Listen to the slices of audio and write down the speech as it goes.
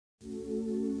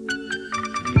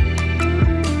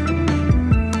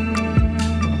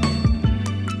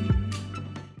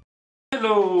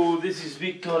Hello, this is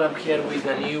Victor. I'm here with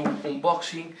a new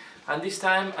unboxing, and this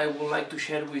time I would like to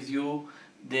share with you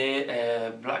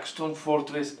the Blackstone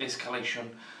Fortress Escalation.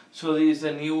 So this is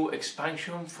a new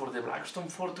expansion for the Blackstone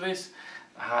Fortress.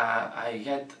 I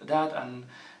get that, and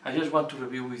I just want to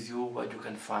review with you what you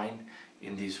can find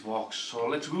in this box. So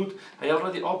let's go. I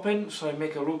already opened, so I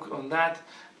make a look on that,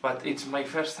 but it's my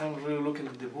first time really looking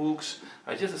at the books.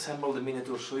 I just assembled the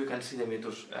miniatures so you can see the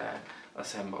miniatures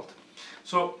assembled.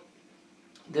 So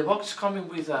the box coming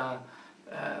with a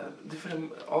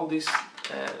different, all this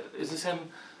is the same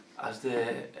as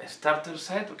the starter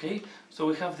set, okay? So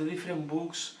we have the different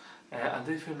books and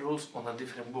different rules on a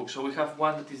different book. So we have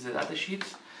one that is the data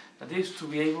sheets, and this is to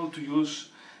be able to use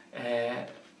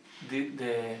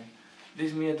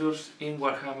these miniatures in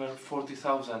Warhammer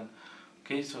 40,000.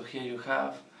 Okay, so here you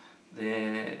have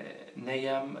the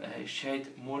Neyam Shade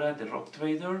Mura, the Rock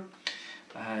Trader.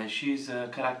 She's a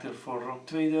character for Rock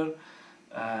Trader,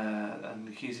 and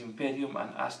his Imperium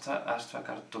and Astra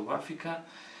Cartographica.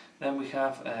 Then we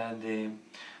have the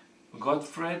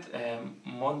Godfred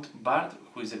Montbard,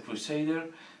 who is a Crusader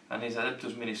and is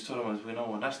Adeptus Ministorum, as we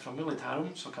know, on Astra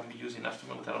Militarum, so can be used in Astra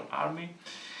Militarum army.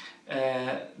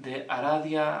 The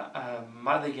Aradia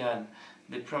Madejan,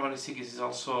 the primary series, is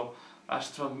also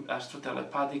Astra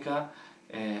Telepathica,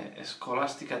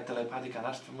 Scholastica Telepathica and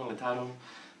Astra Militarum.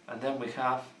 And then we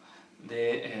have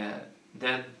the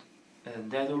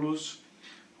Daedalus,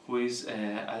 who is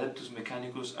Adeptus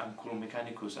Mechanicus and Cul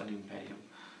Mechanicus and Imperium.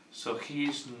 So he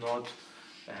is not,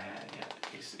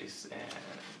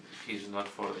 he's not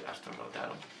for the Astra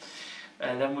Militarum.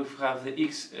 And then we have the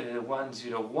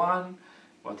X101,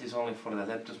 what is only for the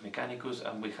Adeptus Mechanicus,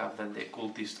 and we have then the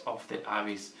Cultist of the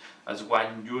Abyss as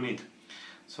one unit.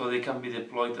 So they can be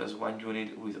deployed as one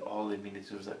unit with all the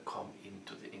miniatures that come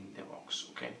into in the box.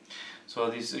 Okay, so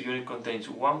this unit contains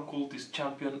one cultist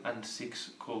champion and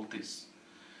 6 cultists.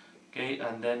 Okay,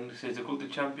 and then says the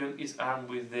cultist champion is armed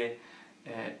with the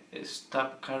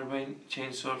stab carbine,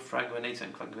 chainsaw, frag grenades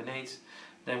and crack grenades.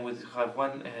 Then we have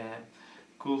one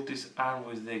cultist armed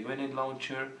with the grenade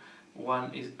launcher,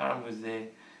 one is armed with the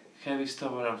heavy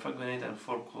stabber and frag grenade, and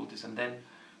 4 cultists. And then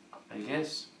I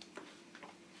guess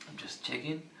I'm just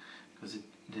checking, because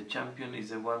the champion is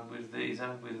the one with the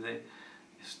armed with the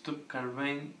stub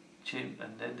carbine chain,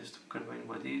 and then the stub carbine,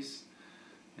 what is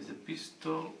a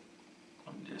pistol.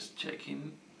 I'm just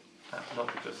checking. No,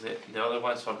 because the other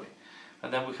one, sorry.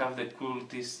 And then we have the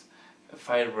cultist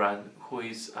Firebrand, who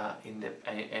is in the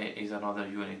is another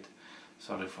unit.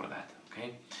 Sorry for that.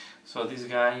 Okay, so this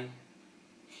guy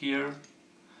here,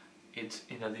 it's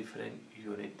in a different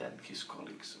unit than his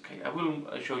colleagues. Okay, I will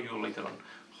show you later on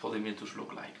how the miniatures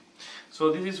look like.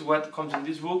 So this is what comes in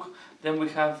this book. Then we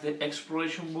have the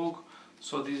exploration book.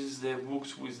 So this is the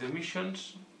books with the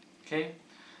missions. Okay,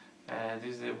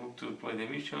 this is the book to play the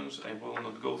missions. I will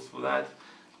not go through that.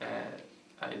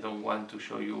 I don't want to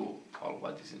show you all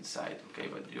what is inside. Okay,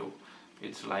 but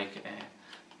it's like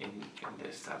in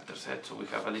the starter set. So we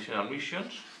have additional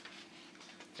missions.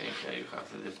 Okay, here you have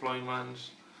the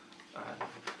deployments.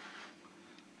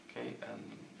 Okay, and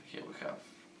here we have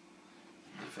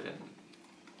different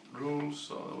rules,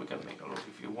 so we can make a look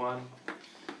if you want.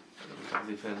 We have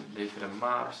different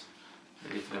maps,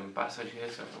 the different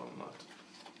passages, and will not.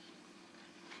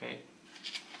 Okay.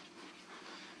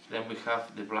 Then we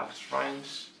have the black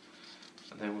shrines,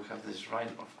 and then we have the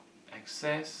shrine of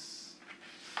excess,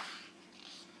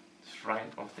 the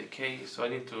shrine of decay. So I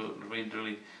need to read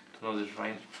really to know the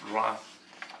shrine of wrath,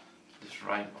 the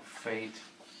shrine of fate,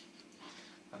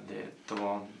 and the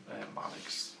throne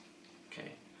Malix.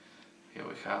 Okay, here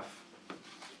we have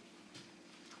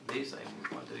this.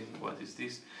 I'm wondering what is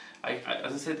this.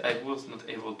 As I said, I was not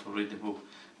able to read the book.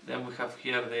 Then we have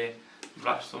here the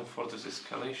Blackstone Fortress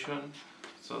Escalation.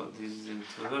 So this is the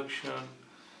introduction.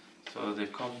 So the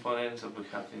components that we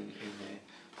have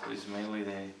so is mainly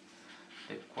the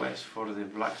quest for the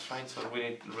black shrine. So we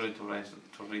need really to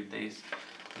read this.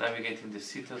 Navigating the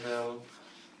Citadel,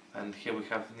 and here we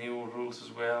have new rules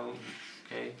as well.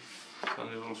 Okay, so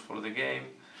new rules for the game,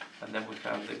 and then we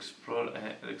have the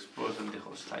explorers and the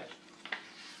hostile.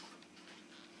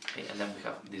 Okay, and then we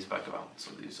have this background.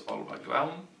 So this is all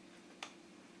background.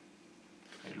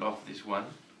 I love this one.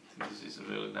 I think this is a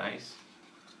really nice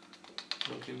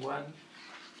looking one.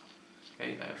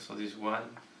 Okay, I also this one.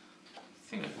 I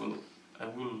think I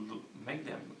will make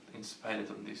them inspired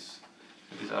on this.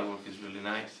 This artwork is really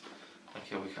nice. And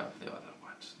here we have the other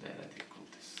ones, the heretic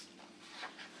cultists.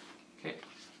 Okay,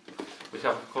 we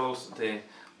have of course the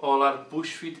all are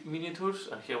push fit miniatures,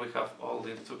 and here we have all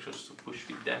the instructions to push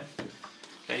fit them.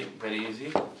 Okay, very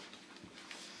easy.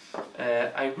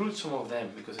 I glued some of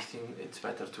them because I think it's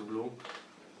better to glue.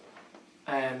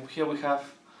 And here we have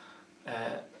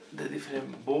the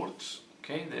different boards.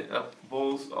 Okay, the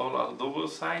balls all are double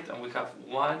side, and we have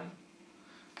one.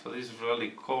 So this is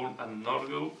really cold and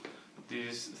Norgel.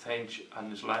 This is Thanch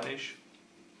and Slanish.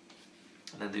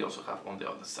 And then they also have on the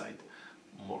other side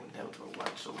more neutral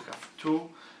one. So we have two.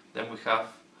 Then we have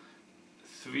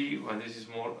three, when this is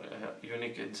more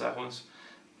unique hexagons,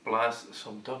 plus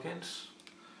some tokens.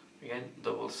 Again,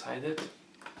 double-sided.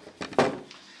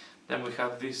 Then we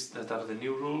have these that are the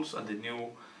new rules and the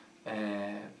new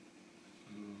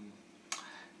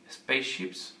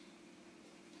spaceships.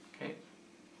 Okay.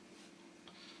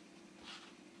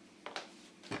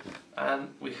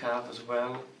 And we have as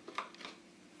well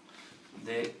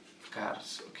the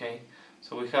cards. Okay.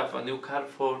 So we have a new card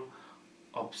for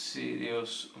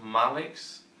Obsidious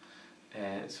Malex.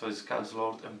 So it's Chaos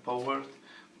Lord Empowered.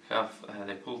 We have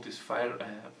the Cultist Fire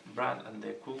brand and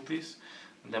the Cultist.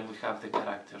 And then we have the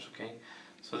characters, okay?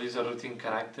 So these are routine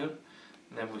character.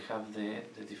 And then we have the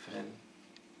different,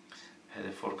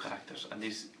 the 4 characters. And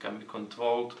this can be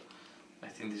controlled. I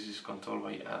think this is controlled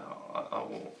by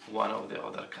one of the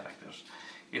other characters.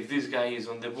 If this guy is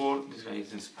on the board, this guy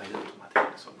is inspired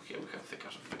automatically. So here we have the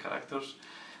cards of the characters.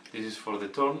 This is for the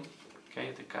turn,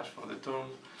 okay? The cards for the turn,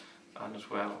 and as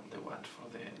well the ones for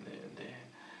the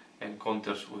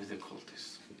encounters with the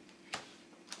cultists.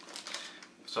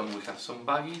 So we have some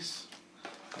baggies.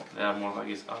 There are more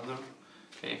baggies under.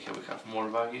 Okay, here we have more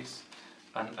baggies,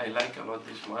 and I like a lot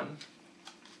this one.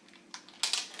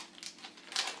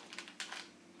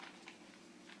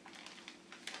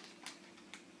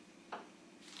 I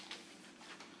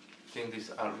think these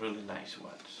are really nice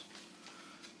ones.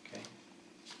 Okay, I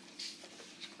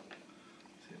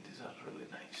think these are really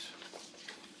nice.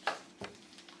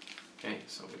 Okay,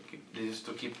 so this is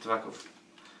to keep track of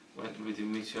with the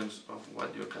missions of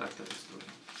what your character is doing.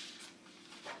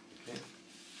 Okay.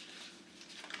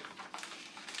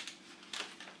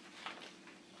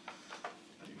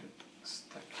 Very good.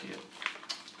 Stuck here.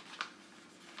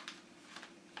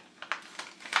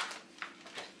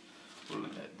 We'll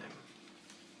let them.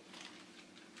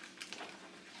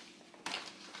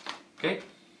 Okay.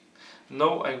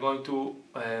 Now I'm going to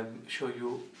show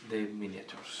you the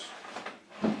miniatures.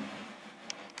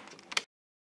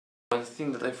 One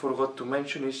thing that I forgot to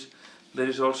mention is there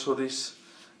is also this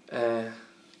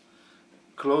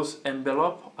closed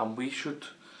envelope, and we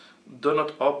do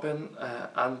not open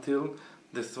until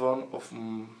the throne of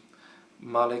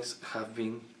Malex have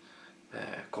been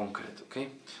conquered. Okay,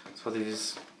 so this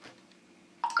is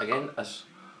again, as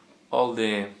all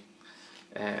the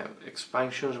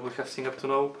expansions we have seen up to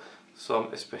now,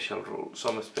 some special rules,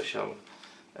 some special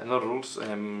not rules.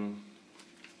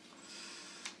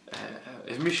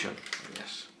 Mission,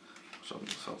 yes,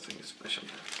 something special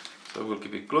there. So we'll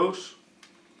keep it close,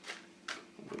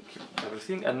 we'll keep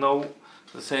everything, and now,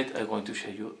 as I said, I'm going to show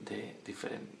you the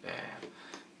different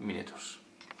miniatures.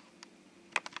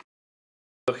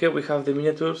 So here we have the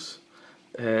miniatures.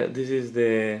 This is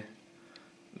the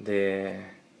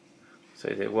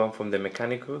one from the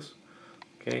Mechanicus.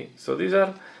 Okay, so these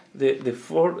are the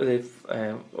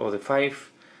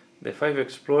five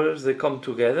explorers. They come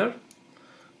together.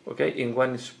 Okay, in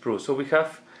one sprue. So we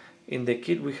have in the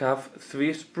kit we have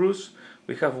 3 sprues.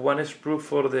 We have 1 sprue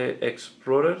for the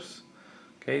explorers.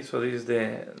 Okay, so this is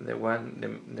the one,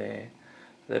 the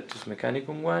Leptus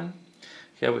Mechanicum one.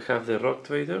 Here we have the Rock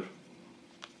Trader.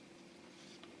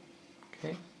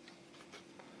 Okay.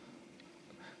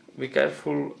 Be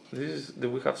careful.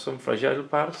 We have some fragile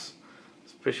parts,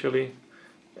 especially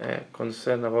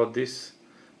concerned about this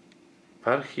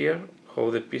part here, how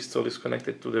the pistol is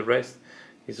connected to the rest.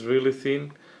 It's really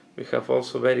thin. We have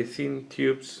also very thin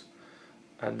tubes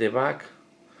at the back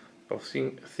of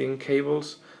thin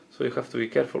cables, so you have to be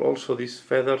careful. Also, these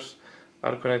feathers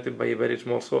are connected by a very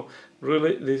small. So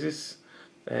really, this is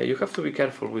you have to be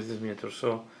careful with this miniature.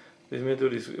 So this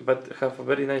miniature is, but have a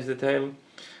very nice detail.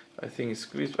 I think it's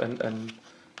crisp, and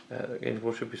Games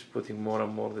Workshop is putting more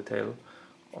and more detail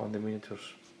on the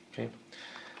miniatures. Okay,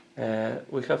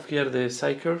 we have here the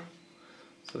Psyker.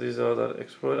 So this is the other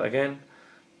explorer again.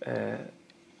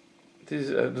 This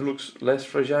looks less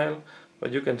fragile,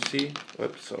 but you can see,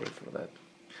 oops, sorry for that,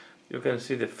 you can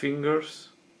see the fingers,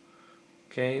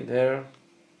 okay, there,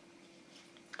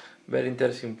 very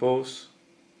interesting pose.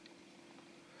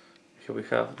 Here we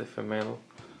have the female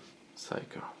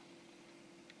Psyker.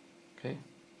 Okay,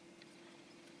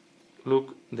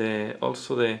 look,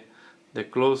 also the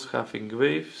claws have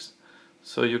engraves,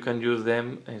 so you can use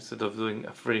them instead of doing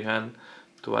a freehand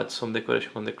to add some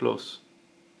decoration on the claws.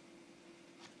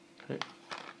 Okay.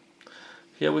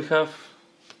 Here we have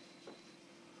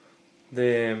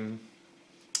the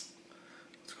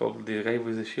it's called the guy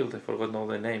with the shield. I forgot now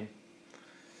the name.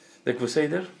 The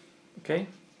Crusader. Okay.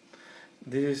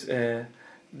 This is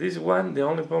this one. The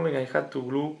only problem, I had to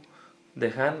glue the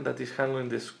hand that is handling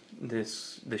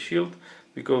the shield,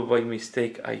 because by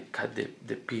mistake I cut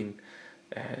the pin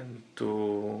and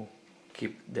to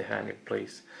keep the hand in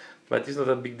place. But it's not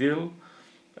a big deal.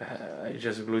 I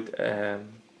just glue it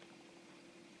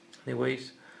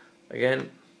anyways.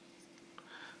 Again,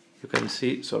 you can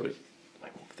see, sorry, I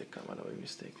moved the camera by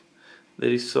mistake. There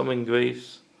is some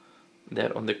engraves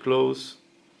there on the clothes,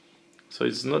 so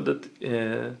it's not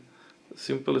that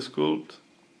simple sculpt.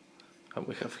 And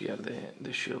we have here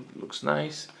the shield, looks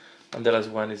nice. And the last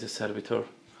one is the servitor.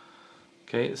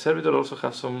 Okay, the servitor also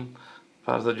has some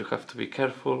parts that you have to be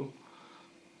careful.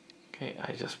 Okay,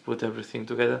 I just put everything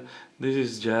together. This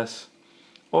is just,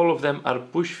 all of them are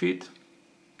push fit,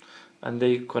 and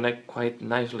they connect quite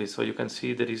nicely, so you can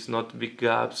see there is not big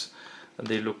gaps, and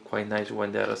they look quite nice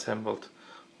when they are assembled.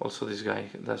 Also this guy,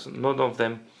 none of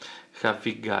them have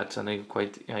big gaps, and I'm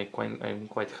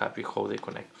quite happy how they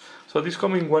connect. So this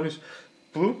coming one is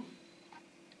blue,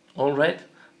 all red.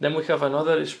 Then we have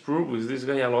another sprue with this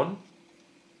guy alone.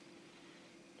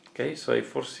 Okay, so I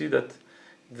foresee that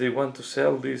they want to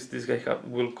sell this guy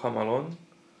will come alone.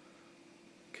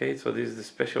 Okay, so this is the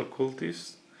special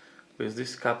cultist with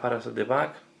this caparas at the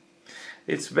back.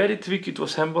 It's very tricky to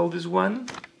assemble this one,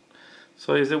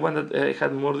 so it's the one that I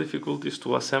had more difficulties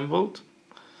to assemble,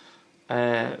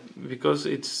 because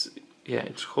it's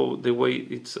how the way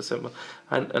it's assembled.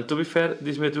 And to be fair,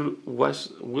 this method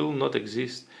will not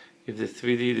exist if the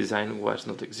 3D design was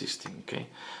not existing. Okay,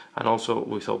 and also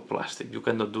without plastic, you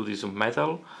cannot do this in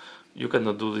metal, you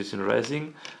cannot do this in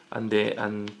resin, and there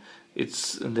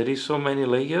is so many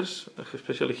layers,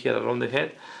 especially here around the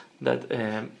head, that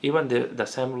even the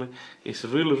assembly is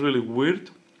really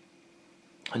weird,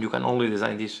 and you can only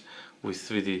design this with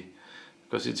 3D,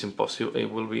 because it's impossible. It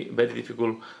will be very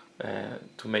difficult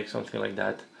to make something like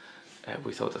that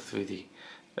without a 3D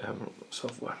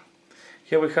software.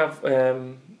 Here we have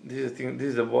this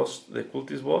is the boss, the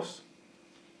cultist boss.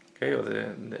 Okay, or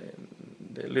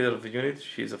the leader of the unit.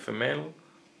 She's a female.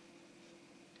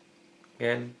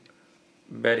 Again,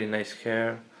 very nice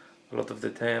hair, a lot of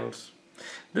details.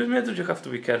 These methods you have to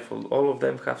be careful. All of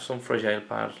them have some fragile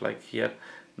parts, like here,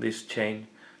 this chain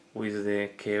with the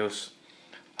chaos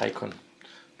icon.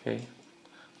 Okay,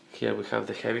 here we have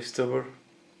the heavy stubber,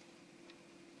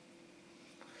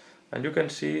 and you can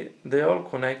see they all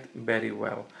connect very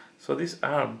well. So this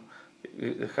arm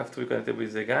have to be connected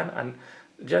with the gun, and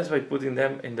just by putting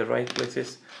them in the right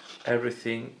places,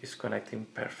 everything is connecting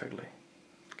perfectly.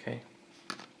 Okay,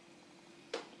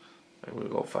 I will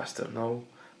go faster now.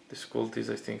 The cultists,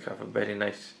 I think, have a very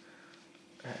nice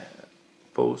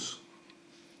pose.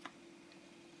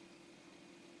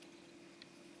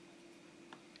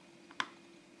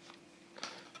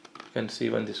 You can see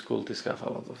when the cultists have a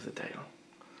lot of detail.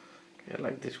 Okay,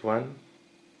 like this one.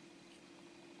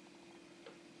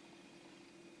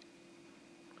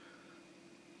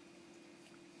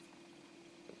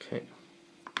 Okay.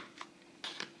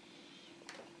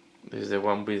 This is the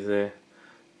one with the...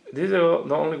 This is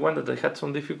the only one that I had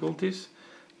some difficulties,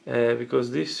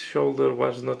 because this shoulder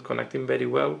was not connecting very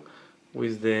well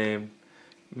with the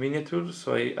miniature,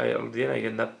 so I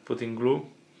ended up putting glue.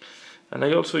 And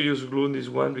I also used glue in this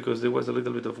one because there was a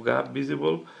little bit of gap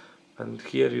visible, and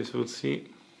here you will see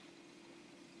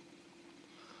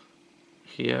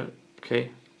here.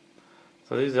 Okay,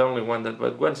 so this is the only one that,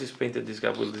 but once it's painted, this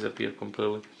gap will disappear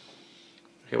completely.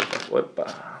 Here we have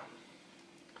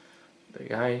the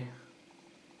guy.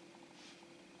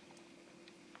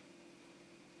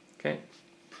 Okay,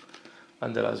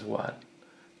 and the last one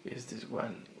is this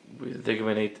one with the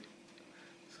grenade.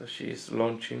 So she is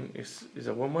launching, is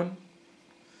a woman.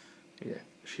 Yeah,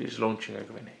 she is launching a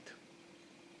grenade.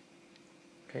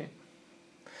 Okay,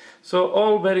 so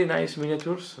all very nice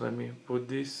miniatures. Let me put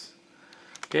this.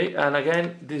 Okay, and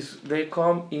again, they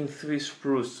come in 3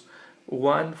 sprues.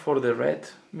 One for the red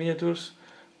miniatures,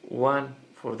 one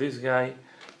for this guy,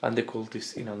 and the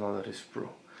cultist in another sprue.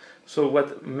 So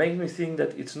what makes me think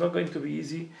that it's not going to be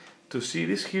easy to see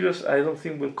these heroes. I don't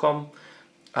think will come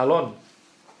alone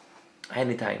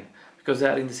anytime, because they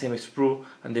are in the same sprue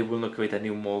and they will not create a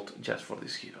new mold just for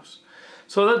these heroes.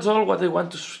 So that's all what I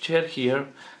want to share here.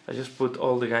 I just put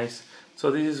all the guys.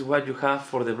 So this is what you have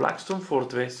for the Blackstone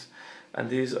Fortress, and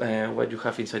this is what you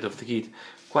have inside of the kit.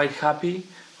 Quite happy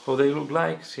how they look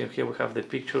like. See, here we have the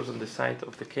pictures on the side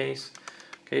of the case.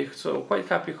 Okay, so quite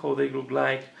happy how they look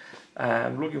like.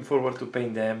 I'm looking forward to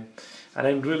paint them, and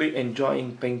I'm really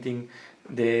enjoying painting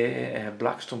the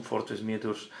Blackstone Fortress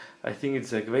miniatures. I think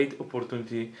it's a great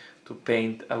opportunity to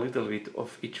paint a little bit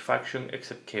of each faction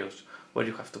except Chaos, where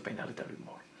you have to paint a little bit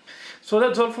more. So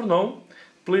that's all for now.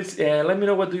 Please let me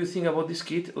know what do you think about this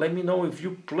kit. Let me know if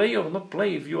you play or not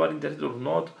play, if you are interested or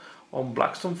not on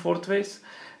Blackstone Fortress,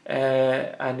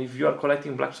 and if you are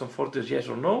collecting Blackstone Fortress, yes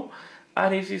or no,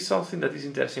 and if it's something that is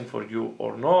interesting for you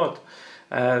or not.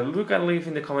 You can leave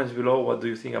in the comments below what do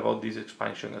you think about this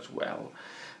expansion as well.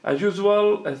 As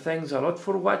usual, thanks a lot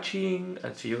for watching,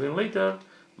 and see you again later.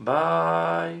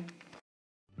 Bye!